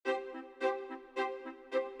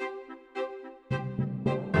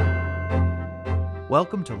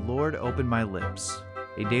Welcome to Lord Open My Lips,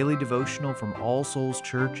 a daily devotional from All Souls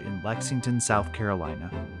Church in Lexington, South Carolina.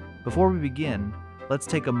 Before we begin, let's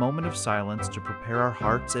take a moment of silence to prepare our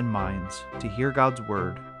hearts and minds to hear God's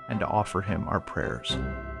word and to offer Him our prayers.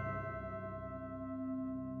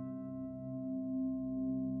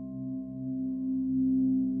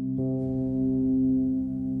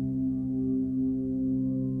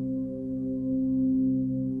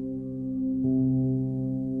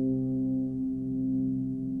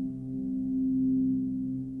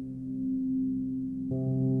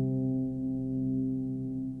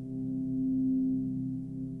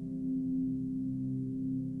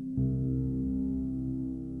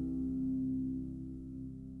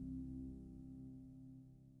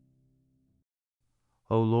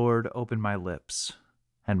 O Lord, open my lips,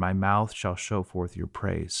 and my mouth shall show forth your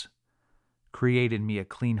praise. Create in me a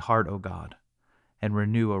clean heart, O God, and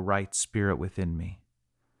renew a right spirit within me.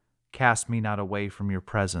 Cast me not away from your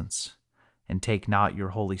presence, and take not your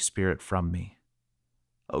Holy Spirit from me.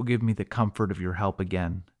 O give me the comfort of your help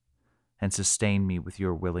again, and sustain me with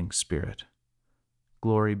your willing spirit.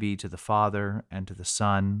 Glory be to the Father, and to the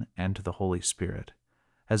Son, and to the Holy Spirit,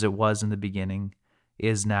 as it was in the beginning,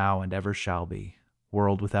 is now, and ever shall be,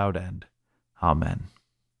 world without end. Amen.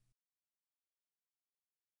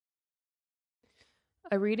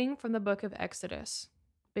 A reading from the book of Exodus,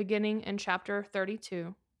 beginning in chapter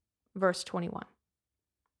 32, verse 21.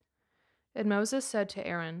 And Moses said to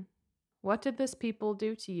Aaron, "What did this people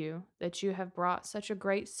do to you, that you have brought such a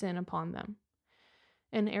great sin upon them?"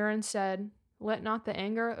 And Aaron said, "Let not the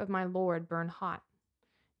anger of my Lord burn hot.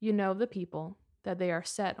 You know the people, that they are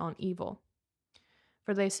set on evil.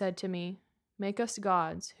 For they said to me, 'Make us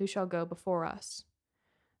gods who shall go before us.'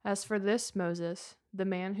 As for this Moses, the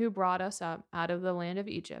man who brought us up out of the land of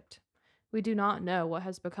Egypt, we do not know what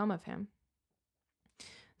has become of him."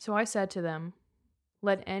 So I said to them,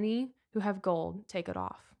 "Let any who have gold take it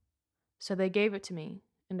off." So they gave it to me,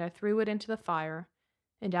 and I threw it into the fire,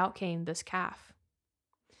 and out came this calf.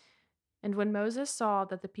 And when Moses saw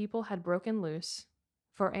that the people had broken loose,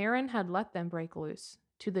 for Aaron had let them break loose,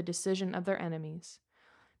 to the decision of their enemies,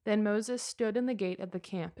 then Moses stood in the gate of the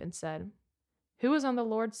camp and said, "Who is on the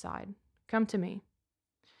Lord's side? Come to me."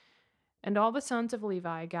 And all the sons of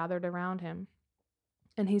Levi gathered around him.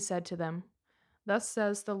 And he said to them, "Thus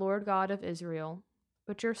says the Lord God of Israel,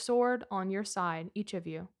 put your sword on your side, each of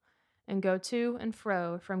you, and go to and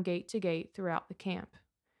fro from gate to gate throughout the camp,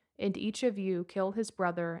 and each of you kill his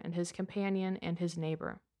brother and his companion and his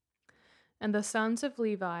neighbor." And the sons of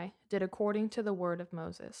Levi did according to the word of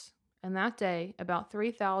Moses. And that day about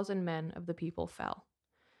 3,000 men of the people fell.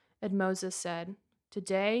 And Moses said,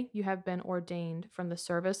 "Today you have been ordained from the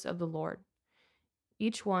service of the Lord,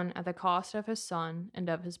 each one at the cost of his son and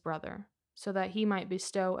of his brother, so that he might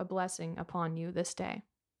bestow a blessing upon you this day."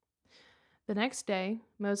 The next day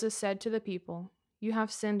Moses said to the people, "You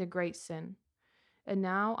have sinned a great sin. And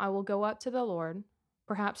now I will go up to the Lord.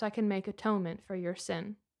 Perhaps I can make atonement for your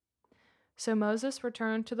sin." So Moses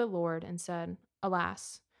returned to the Lord and said,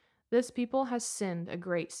 "Alas, this people has sinned a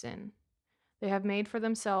great sin. They have made for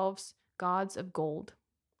themselves gods of gold.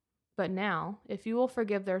 But now, if you will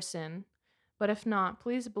forgive their sin, but if not,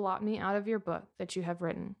 please blot me out of your book that you have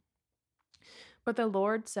written." But the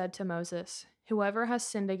Lord said to Moses, "Whoever has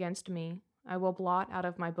sinned against me, I will blot out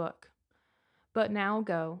of my book. But now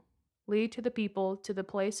go, lead to the people to the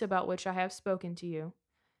place about which I have spoken to you.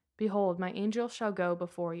 Behold, my angel shall go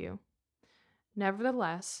before you.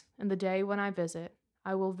 Nevertheless, in the day when I visit,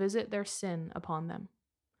 I will visit their sin upon them."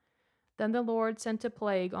 Then the Lord sent a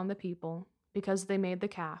plague on the people, because they made the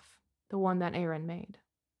calf, the one that Aaron made.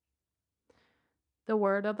 The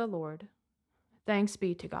word of the Lord. Thanks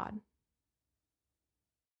be to God.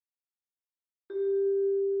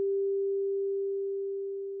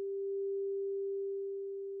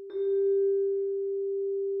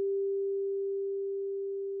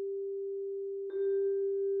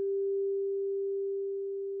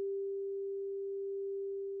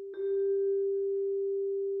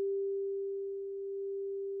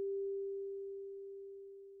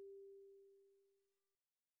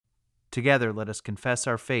 Together, let us confess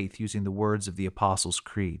our faith using the words of the Apostles'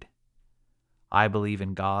 Creed. I believe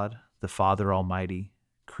in God, the Father Almighty,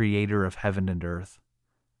 creator of heaven and earth.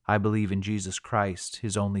 I believe in Jesus Christ,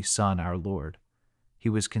 his only Son, our Lord. He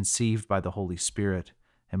was conceived by the Holy Spirit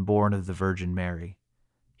and born of the Virgin Mary.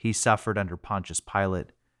 He suffered under Pontius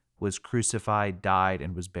Pilate, was crucified, died,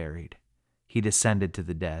 and was buried. He descended to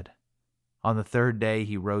the dead. On the third day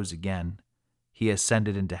he rose again. He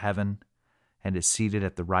ascended into heaven and is seated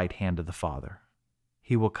at the right hand of the Father.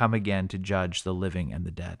 He will come again to judge the living and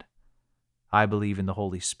the dead. I believe in the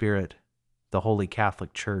Holy Spirit, the Holy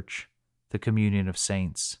Catholic Church, the communion of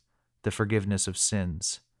saints, the forgiveness of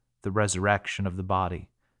sins, the resurrection of the body,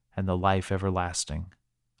 and the life everlasting.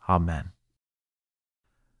 Amen.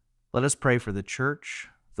 Let us pray for the Church,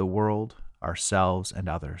 the world, ourselves, and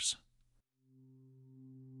others.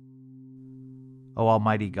 O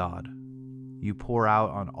Almighty God, you pour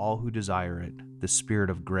out on all who desire it the spirit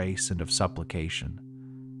of grace and of supplication.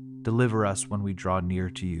 Deliver us when we draw near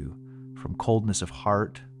to you from coldness of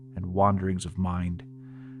heart and wanderings of mind,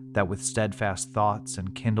 that with steadfast thoughts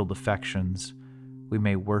and kindled affections we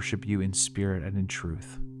may worship you in spirit and in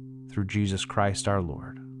truth, through Jesus Christ our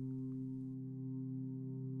Lord.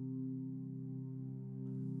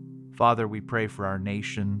 Father, we pray for our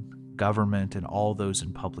nation, government, and all those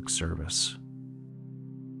in public service.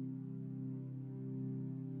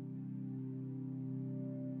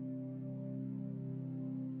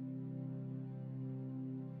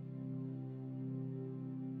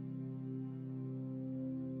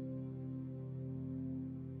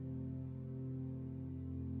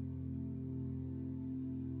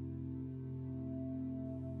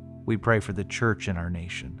 We pray for the Church in our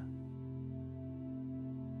nation.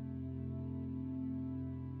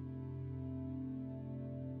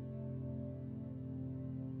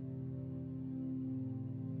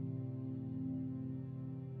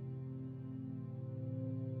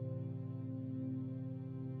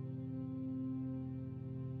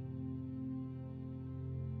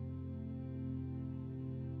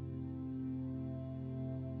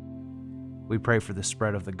 We pray for the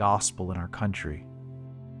spread of the gospel in our country.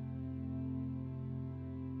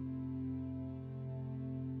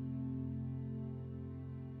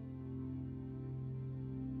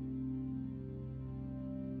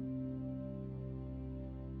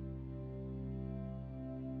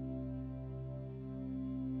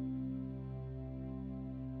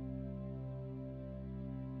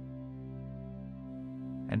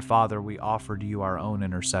 And Father, we offer to you our own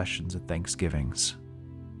intercessions and thanksgivings.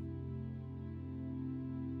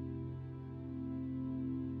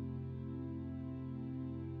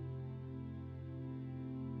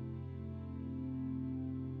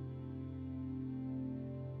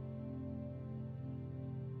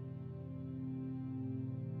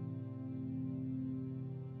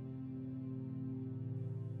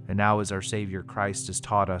 And now, as our Savior Christ has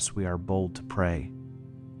taught us, we are bold to pray.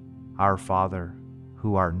 Our Father,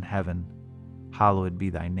 who art in heaven, hallowed be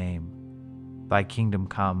thy name. Thy kingdom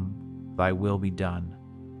come, thy will be done,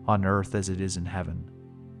 on earth as it is in heaven.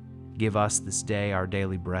 Give us this day our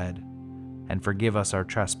daily bread, and forgive us our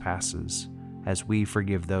trespasses, as we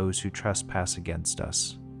forgive those who trespass against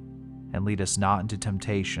us. And lead us not into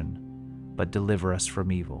temptation, but deliver us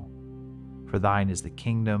from evil. For thine is the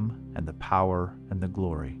kingdom, and the power, and the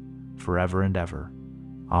glory, forever and ever.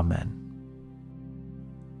 Amen.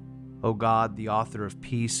 O God, the author of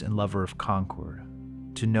peace and lover of concord,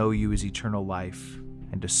 to know you is eternal life,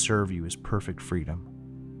 and to serve you is perfect freedom.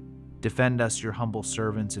 Defend us, your humble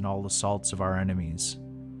servants, in all assaults of our enemies,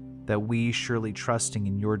 that we, surely trusting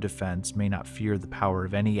in your defense, may not fear the power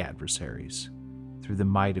of any adversaries, through the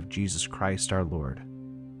might of Jesus Christ our Lord.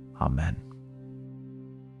 Amen.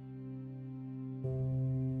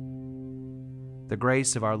 The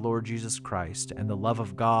grace of our Lord Jesus Christ, and the love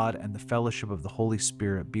of God, and the fellowship of the Holy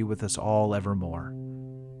Spirit be with us all evermore.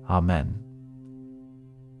 Amen.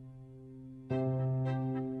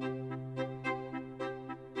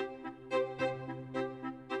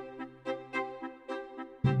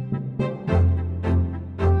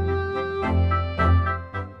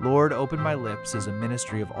 Lord, Open My Lips is a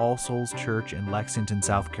ministry of All Souls Church in Lexington,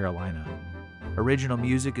 South Carolina. Original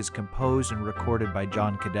music is composed and recorded by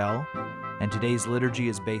John Cadell, and today's liturgy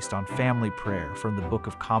is based on family prayer from the Book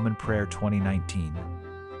of Common Prayer 2019.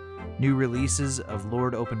 New releases of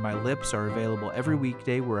Lord, Open My Lips are available every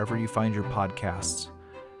weekday wherever you find your podcasts,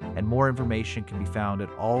 and more information can be found at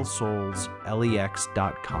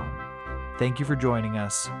allsoulslex.com. Thank you for joining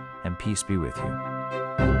us, and peace be with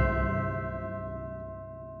you.